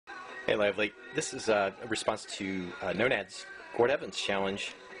Hey Lively, this is a response to Nonad's Gortevans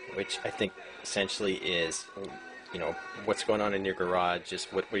challenge, which I think essentially is, what's going on in your garage,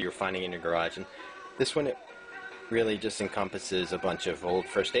 just what you're finding in your garage. And this one, it really just encompasses a bunch of old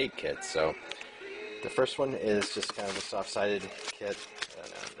first aid kits. So the first one is just kind of a soft-sided kit. I don't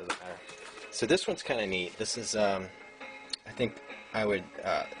know, it doesn't matter. So this one's kind of neat. This is, I think I would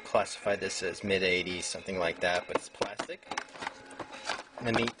classify this as mid-80s, something like that, but it's plastic.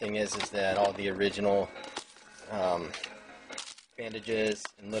 The neat thing is that all the original bandages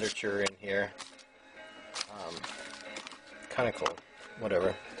and literature in here, kind of cool,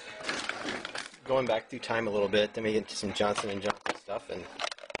 whatever. Going back through time a little bit, then we get into some Johnson & Johnson stuff, and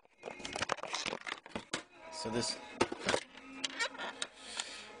so this,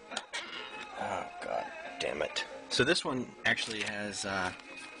 oh god damn it. So this one actually has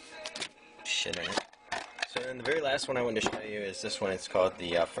shit in it. So then the very last one I wanted to show you is this one. It's called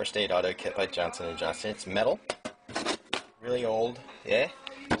the First Aid Auto Kit by Johnson & Johnson. It's metal, really old, yeah?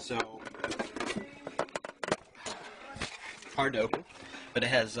 So, hard to open, but it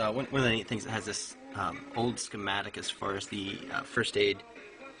has, one of the neat things, it has this old schematic as far as the First Aid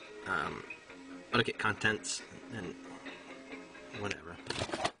Auto Kit contents and whatever.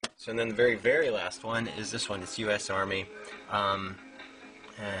 So and then the very, very last one is this one. It's U.S. Army, and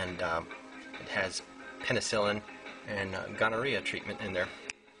it has penicillin and gonorrhea treatment in there.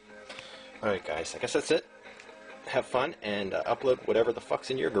 Alright guys, I guess that's it. Have fun and upload whatever the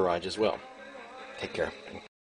fuck's in your garage as well. Take care.